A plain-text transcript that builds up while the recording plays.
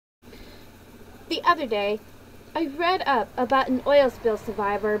The other day, I read up about an oil spill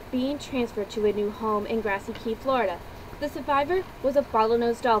survivor being transferred to a new home in Grassy Key, Florida. The survivor was a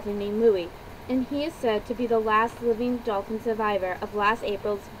bottlenose dolphin named Louie, and he is said to be the last living dolphin survivor of last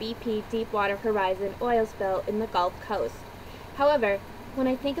April's BP Deepwater Horizon oil spill in the Gulf Coast. However, when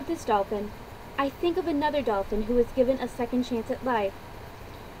I think of this dolphin, I think of another dolphin who was given a second chance at life.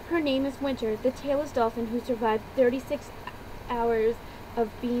 Her name is Winter, the tailless dolphin who survived 36 hours of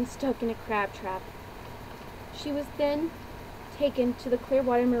being stuck in a crab trap. She was then taken to the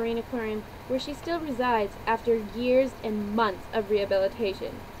Clearwater Marine Aquarium, where she still resides after years and months of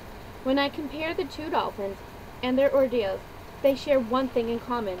rehabilitation. When I compare the two dolphins and their ordeals, they share one thing in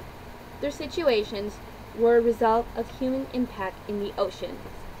common. Their situations were a result of human impact in the oceans.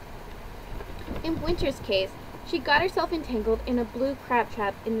 In Winter's case, she got herself entangled in a blue crab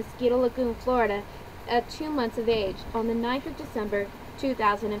trap in Mosquito Lagoon, Florida, at 2 months of age on the 9th of December,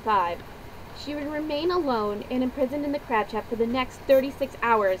 2005. She would remain alone and imprisoned in the crab trap for the next 36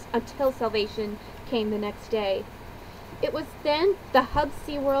 hours until salvation came the next day. It was then the Hub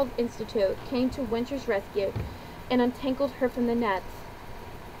SeaWorld Institute came to Winter's rescue and untangled her from the nets.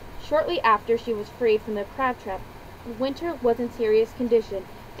 Shortly after she was freed from the crab trap, Winter was in serious condition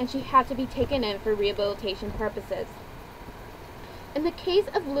and she had to be taken in for rehabilitation purposes. In the case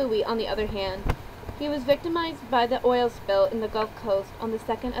of Louie, on the other hand, he was victimized by the oil spill in the Gulf Coast on the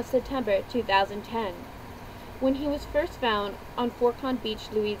 2nd of September 2010, when he was first found on Forcon Beach,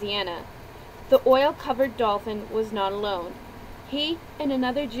 Louisiana. The oil-covered dolphin was not alone. He and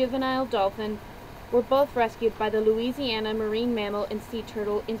another juvenile dolphin were both rescued by the Louisiana Marine Mammal and Sea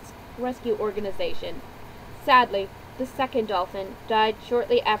Turtle Rescue Organization. Sadly, the second dolphin died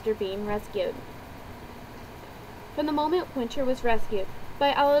shortly after being rescued. From the moment Winter was rescued,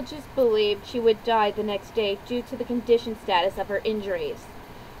 biologists believed she would die the next day due to the condition status of her injuries.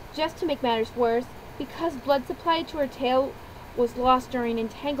 Just to make matters worse, because blood supply to her tail was lost during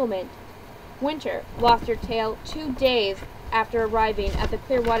entanglement, Winter lost her tail 2 days after arriving at the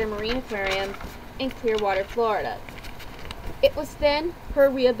Clearwater Marine Aquarium in Clearwater, Florida. It was then her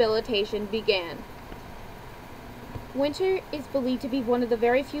rehabilitation began. Winter is believed to be one of the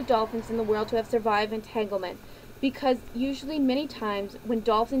very few dolphins in the world to have survived entanglement, because usually many times when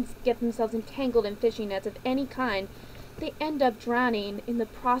dolphins get themselves entangled in fishing nets of any kind, they end up drowning in the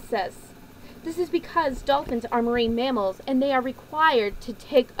process. This is because dolphins are marine mammals and they are required to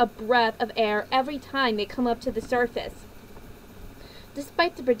take a breath of air every time they come up to the surface.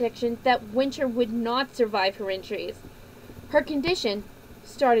 Despite the prediction that Winter would not survive her injuries, her condition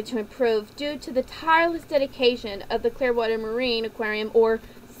started to improve due to the tireless dedication of the Clearwater Marine Aquarium, or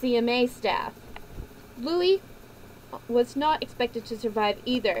CMA, staff. Louie was not expected to survive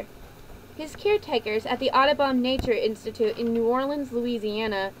either. His caretakers at the Audubon Nature Institute in New Orleans,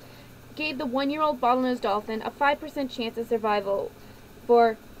 Louisiana, gave the 1-year-old bottlenose dolphin a 5% chance of survival,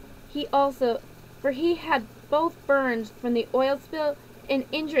 for he had both burns from the oil spill and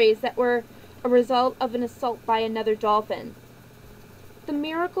injuries that were a result of an assault by another dolphin. The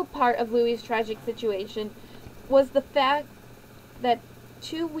miracle part of Louie's tragic situation was the fact that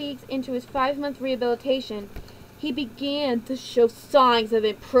 2 weeks into his 5-month rehabilitation, he began to show signs of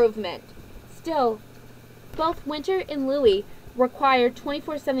improvement. Still, both Winter and Louie required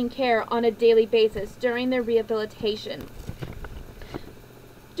 24/7 care on a daily basis during their rehabilitation.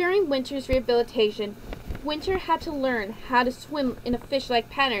 During Winter's rehabilitation, Winter had to learn how to swim in a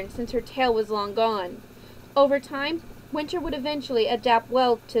fish-like pattern since her tail was long gone. Over time, Winter would eventually adapt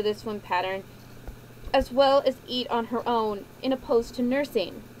well to this swim pattern, as well as eat on her own, in opposed to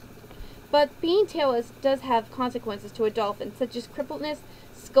nursing. But being tailless does have consequences to a dolphin, such as crippledness,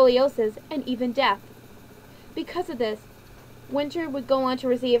 scoliosis, and even death. Because of this, Winter would go on to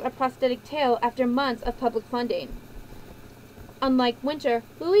receive a prosthetic tail after months of public funding. Unlike Winter,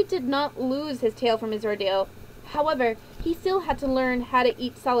 Louie did not lose his tail from his ordeal. However, he still had to learn how to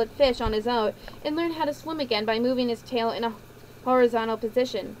eat solid fish on his own and learn how to swim again by moving his tail in a horizontal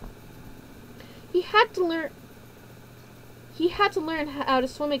position. He had to learn how to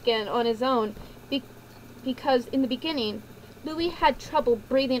swim again on his own because in the beginning, Louie had trouble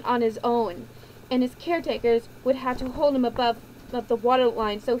breathing on his own, and his caretakers would have to hold him above the water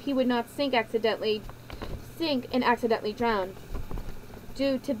line so he would not sink and accidentally drown,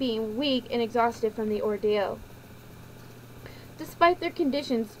 due to being weak and exhausted from the ordeal. Despite their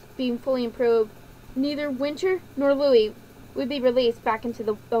conditions being fully improved, neither Winter nor Louie would be released back into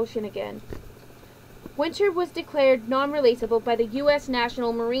the ocean again. Winter was declared non-releasable by the U.S.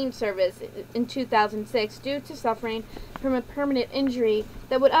 National Marine Service in 2006 due to suffering from a permanent injury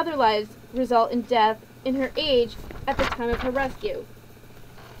that would otherwise result in death in her age at the time of her rescue.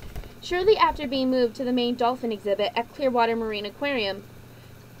 Shortly after being moved to the main dolphin exhibit at Clearwater Marine Aquarium,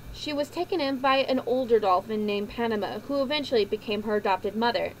 she was taken in by an older dolphin named Panama, who eventually became her adopted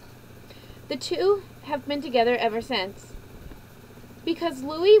mother. The two have been together ever since. Because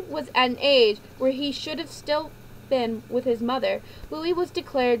Louie was at an age where he should have still been with his mother, Louie was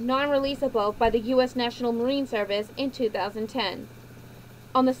declared non-releasable by the U.S. National Marine Service in 2010.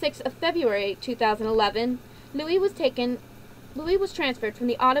 On the 6th of February 2011, Louie was transferred from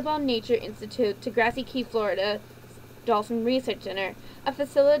the Audubon Nature Institute to Grassy Key, Florida Dolphin Research Center, a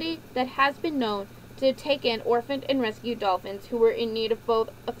facility that has been known to take in orphaned and rescued dolphins who were in need of both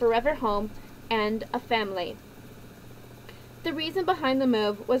a forever home and a family. The reason behind the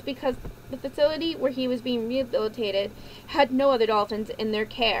move was because the facility where he was being rehabilitated had no other dolphins in their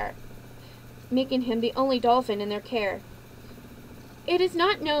care, making him the only dolphin in their care. It is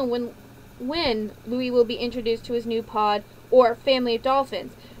not known when Louie will be introduced to his new pod or family of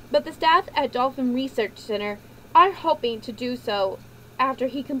dolphins, but the staff at Dolphin Research Center are hoping to do so after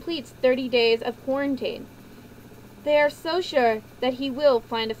he completes 30 days of quarantine. They are so sure that he will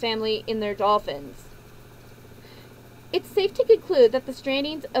find a family in their dolphins. It's safe to conclude that the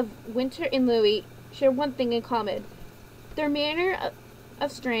strandings of Winter and Louie share one thing in common. Their manner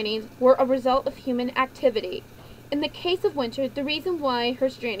of strandings were a result of human activity. In the case of Winter, the reason why her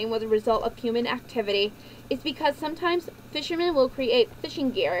stranding was a result of human activity is because sometimes fishermen will create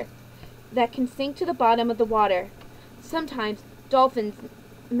fishing gear that can sink to the bottom of the water. Sometimes dolphins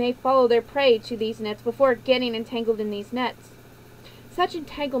may follow their prey to these nets before getting entangled in these nets. Such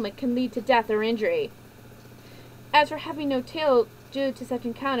entanglement can lead to death or injury. As for having no tail due to such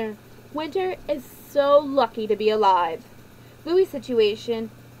encounter, Winter is so lucky to be alive. Louie's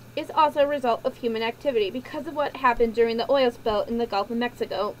situation is also a result of human activity because of what happened during the oil spill in the Gulf of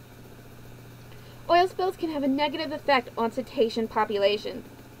Mexico. Oil spills can have a negative effect on cetacean populations.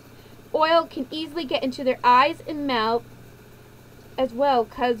 Oil can easily get into their eyes and mouth, as well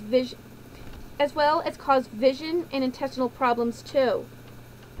as cause vision and intestinal problems too.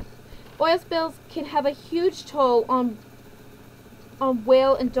 Oil spills can have a huge toll on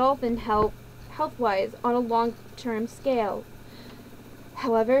whale and dolphin health-wise on a long-term scale.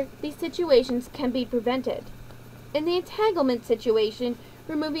 However, these situations can be prevented. In the entanglement situation,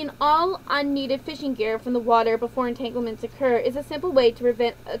 removing all unneeded fishing gear from the water before entanglements occur is a simple way to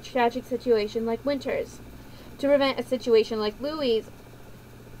prevent a tragic situation like Winter's. To prevent a situation like Louie's,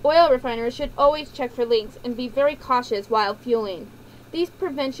 oil refiners should always check for leaks and be very cautious while fueling. These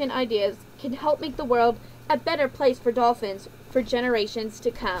prevention ideas can help make the world a better place for dolphins for generations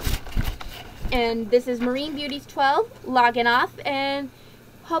to come. And this is Marine Beauties 12 logging off, and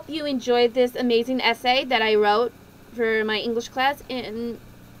hope you enjoyed this amazing essay that I wrote for my English class, and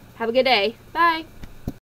have a good day. Bye.